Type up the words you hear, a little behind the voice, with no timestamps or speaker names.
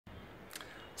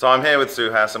So I'm here with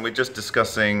Suhas, and we're just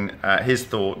discussing his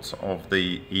thoughts of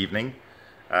the evening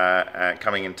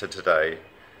coming into today.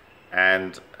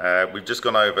 And we've just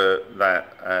gone over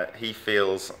that he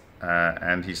feels,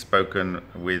 and he's spoken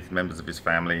with members of his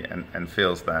family, and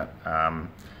feels that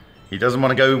he doesn't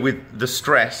want to go with the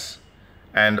stress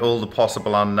and all the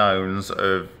possible unknowns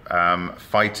of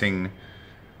fighting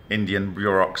Indian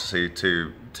bureaucracy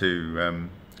to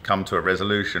come to a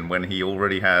resolution when he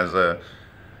already has a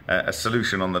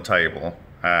solution on the table,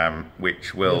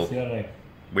 which will Yes, you're right.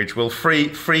 which will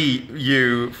free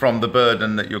you from the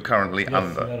burden that you're currently Yes,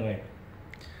 under. you're right.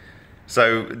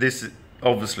 So this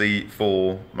obviously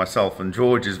for myself and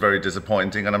George is very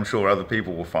disappointing, and I'm sure other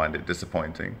people will find it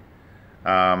disappointing.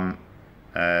 But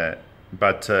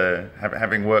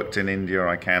having worked in India,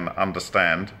 I can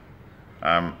understand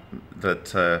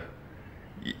that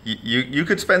you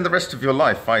could spend the rest of your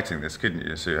life fighting this, couldn't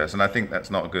you, Suhas? And I think that's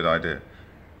not a good idea.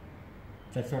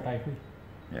 That's what I feel.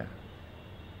 Yeah.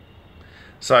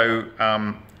 So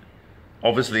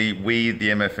obviously we, the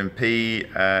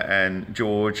MFMP, and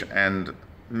George and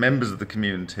members of the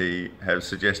community have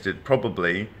suggested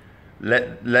probably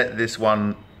let this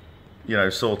one,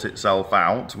 sort itself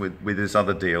out with this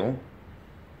other deal,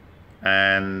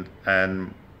 and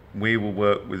we will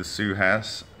work with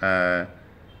Suhas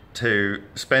to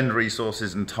spend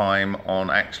resources and time on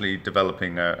actually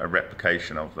developing a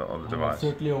replication of the I'm device.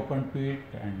 absolutely open to it,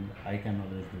 and I can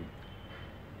always do it.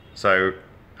 So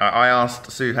I asked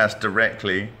Suhas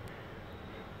directly,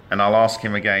 and I'll ask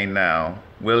him again now,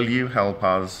 will you help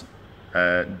us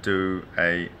do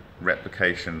a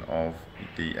replication of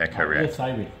the Echo Reactor? Yes,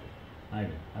 I will. I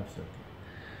will, absolutely.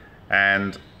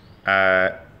 And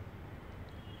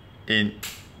in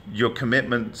your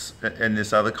commitments in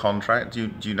this other contract,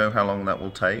 do you know how long that will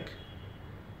take?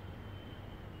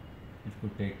 It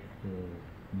could take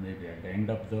maybe at the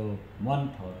end of the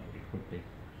month, or it could take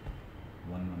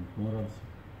 1 month more also.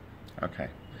 Okay.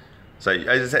 So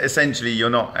essentially you're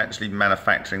not actually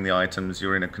manufacturing the items,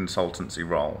 you're in a consultancy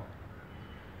role.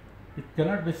 It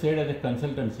cannot be said as a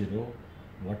consultancy though.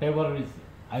 Whatever is,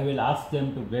 I will ask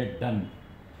them to get done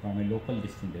from a local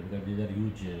distributor, because these are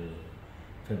huge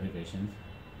fabrications.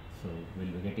 So we'll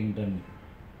be getting done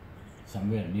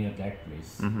somewhere near that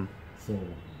place. Mm-hmm. So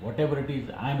whatever it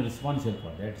is, I am responsible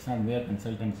for that. It's not mere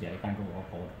consultancy. I can't walk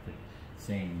out of it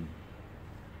saying,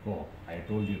 "Oh, I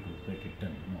told you to get it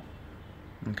done." No.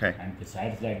 Okay. And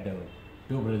besides that, the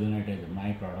tube resonator is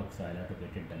my product, so I'll have to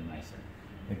get it done myself.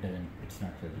 It's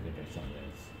not fabricated somewhere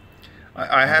else.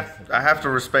 I have to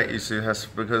respect you, Suhas,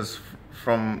 because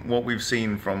from what we've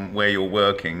seen from where you're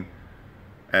working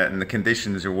and the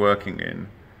conditions you're working in,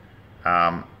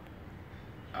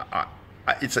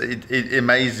 it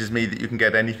amazes me that you can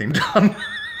get anything done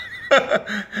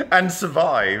and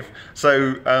survive.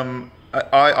 So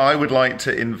I would like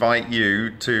to invite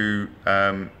you to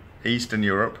Eastern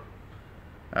Europe.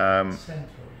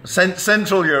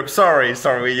 Central Europe. Sorry.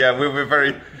 Yeah, we're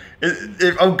very.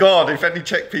 Oh God! If any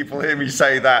Czech people hear me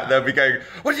say that, they'll be going,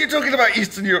 "What are you talking about,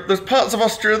 Eastern Europe? There's parts of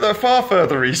Austria that are far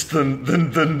further east than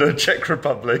the Czech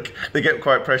Republic." They get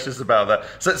quite precious about that.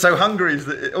 So Hungary is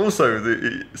also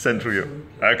the Central Europe.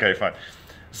 Okay, fine.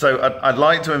 So I'd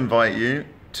like to invite you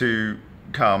to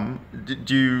come.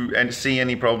 Do you see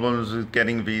any problems with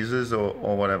getting visas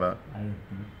or whatever? I don't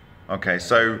know. Okay,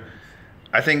 so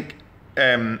I think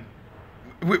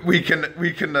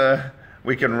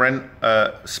we can rent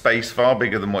a space far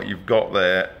bigger than what you've got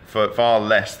there for far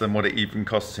less than what it even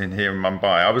costs in here in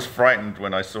Mumbai. I was frightened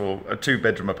when I saw a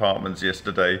 2-bedroom apartments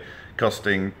yesterday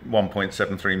costing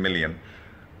 $1.73 million.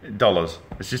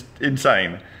 It's just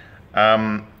insane.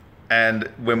 And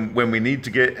when we need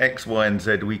to get X, Y, and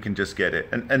Z, we can just get it.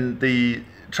 And the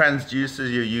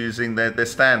transducers you're using, they're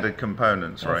standard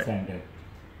components, right? Standard.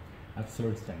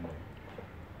 Absolute standard.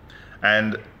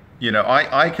 And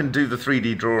I can do the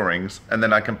 3D drawings, and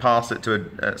then I can pass it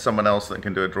to someone else that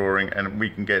can do a drawing, and we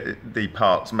can get the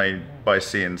parts made by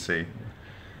CNC.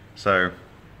 So,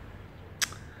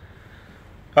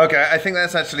 okay, I think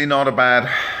that's actually not a bad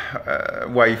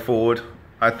way forward.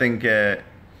 I think it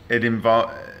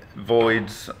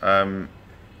avoids a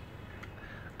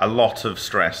lot of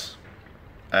stress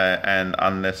and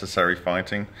unnecessary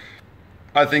fighting.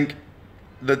 I think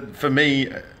that for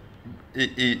me,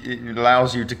 it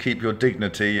allows you to keep your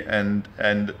dignity and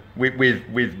with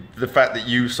the fact that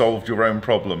you solved your own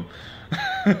problem.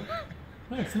 No,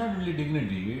 it's not really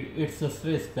dignity. It's the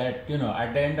stress that,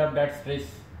 at the end of that stress,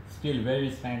 still where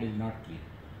we stand is not clear.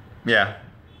 Yeah.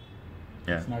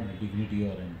 It's not the dignity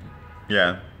or anything.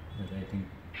 Yeah. But I think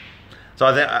So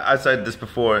I think I said this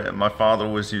before. My father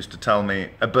always used to tell me,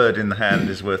 "A bird in the hand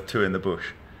is worth two in the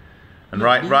bush," And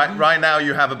right now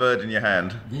you have a bird in your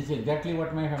hand. This is exactly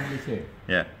what my family said.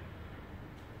 Yeah.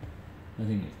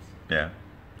 Nothing else. Yeah.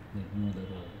 There's no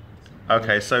other.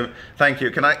 Okay, so thank you.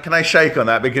 Can I shake on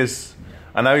that, because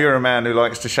I know you're a man who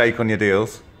likes to shake on your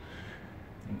deals.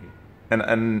 Thank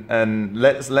you. And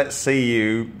let's see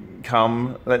you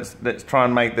come. Let's try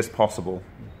and make this possible.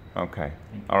 Okay.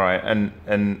 All right.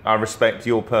 And I respect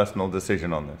your personal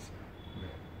decision on this.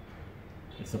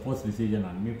 It's a post decision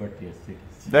on me, but yes, it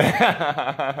is.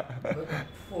 But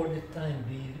for the time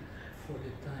being,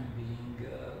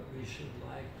 we should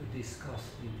like to discuss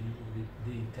with you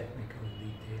the technical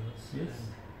details. Yes.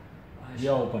 And I We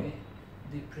are shall open. be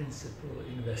the principal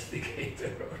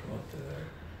investigator or whatever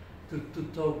to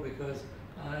talk, because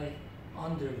I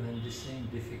underwent the same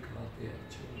difficulty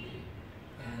actually,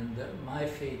 and my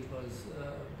fate was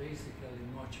basically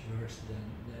much worse than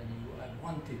you. I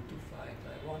wanted to fight,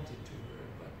 I wanted to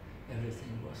work, but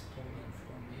everything was stolen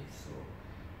from me. So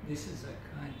this is a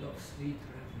kind of sweet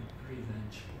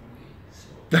revenge for me.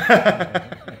 So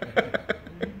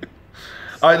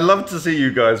I'd love to see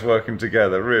you guys working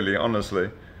together, really, honestly.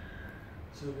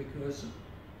 so because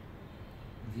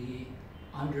we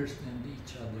understand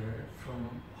each other from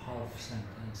half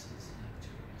sentences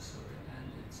actually. So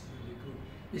and it's really good.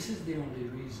 This is the only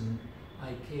reason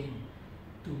I came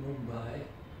to Mumbai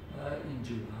in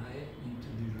July, into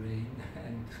the rain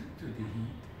and to the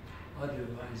heat.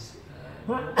 Otherwise,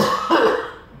 no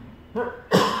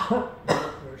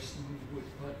person would.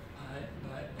 But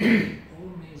by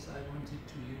all means, I wanted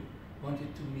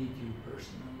to meet you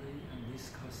personally and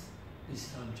discuss this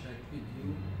subject with you,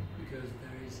 because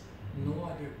there is no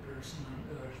other person on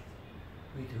earth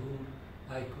with whom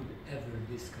I could ever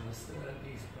discuss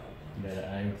these problems.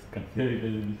 Yeah, I would consider it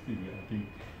as a mystery. I think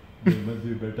there must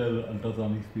be better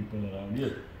ultrasonics people around.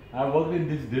 Yes, I worked in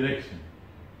this direction,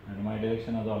 and my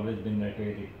direction has always been that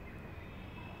way.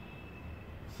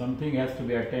 Something has to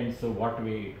be attained, so what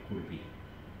way it could be.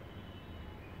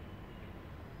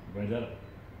 Whether,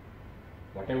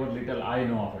 whatever little I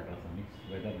know of ultrasonics,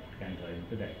 whether it can try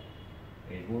into that.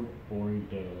 A good old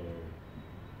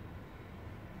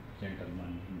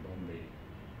gentleman in Bombay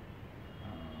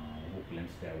who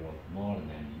claims to have worked more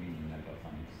than me in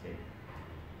ultrasonics said,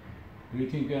 "Do you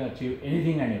think you can achieve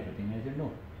anything and everything?" I said, "No,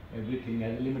 everything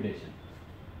has a limitation."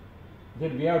 He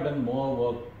said, "We have done more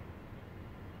work,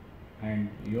 and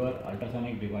your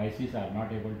ultrasonic devices are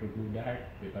not able to do that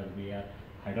because we are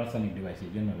hydrosonic devices,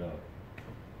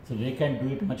 so they can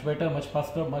do it much better, much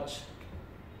faster, much,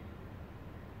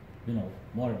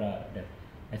 more depth."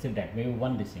 I said that we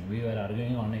won this thing. We were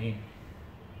arguing on a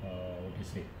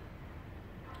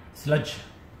sludge,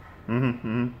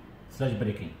 sludge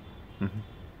breaking.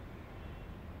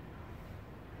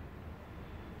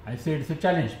 I said it's a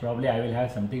challenge. Probably I will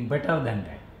have something better than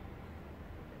that.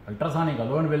 Ultrasonic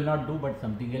alone will not do, but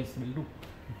something else will do.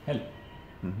 Help.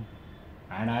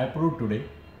 And I proved today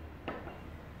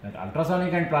that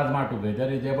ultrasonic and plasma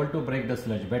together is able to break the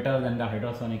sludge better than the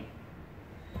hydrosonic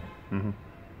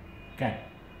can.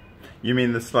 You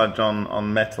mean the sludge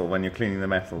on metal when you're cleaning the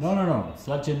metals? No.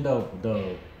 Sludge in the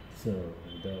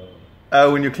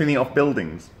Oh, when you're cleaning off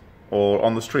buildings or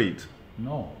on the street?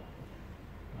 no.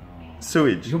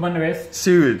 Sewage. Human waste.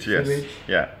 Sewage, yes. Sewage.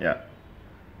 Yeah.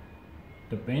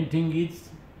 The main thing is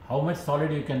how much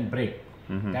solid you can break.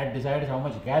 That decides how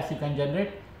much gas you can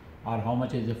generate, or how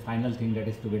much is the final thing that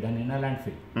is to be done in a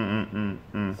landfill.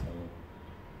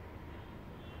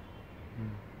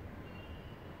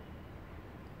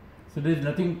 So there is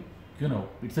nothing,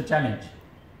 it's a challenge.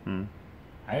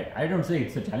 I don't say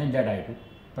it's a challenge that I do,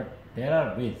 but there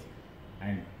are ways.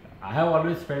 And I have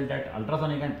always felt that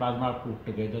ultrasonic and plasma put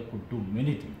together could do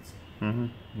many things.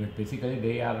 But basically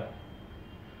they are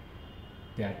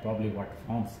probably what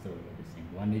forms this thing.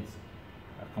 One is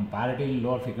a comparatively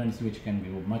lower frequency which can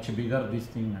give much bigger this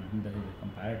thing, and there is a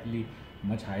comparatively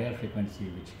much higher frequency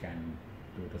which can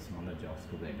do the smaller jobs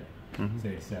together. So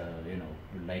it's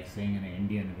like saying in an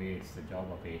Indian way, it's the job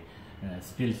of a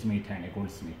steelsmith and a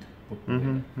goldsmith put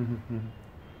together.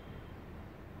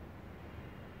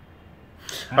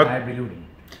 And I believe in it.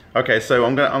 Okay, so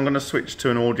I'm gonna switch to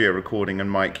an audio recording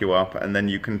and mic you up, and then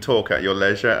you can talk at your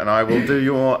leisure, and I will do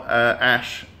your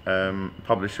ASH,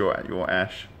 publish your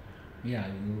ASH. Yeah,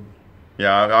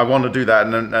 I want to do that,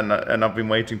 and I've been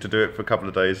waiting to do it for a couple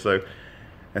of days, so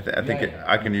I think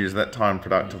I can use that time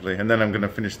productively, and then I'm going to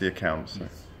finish the accounts. So,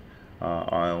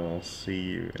 I will see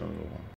you in a little while.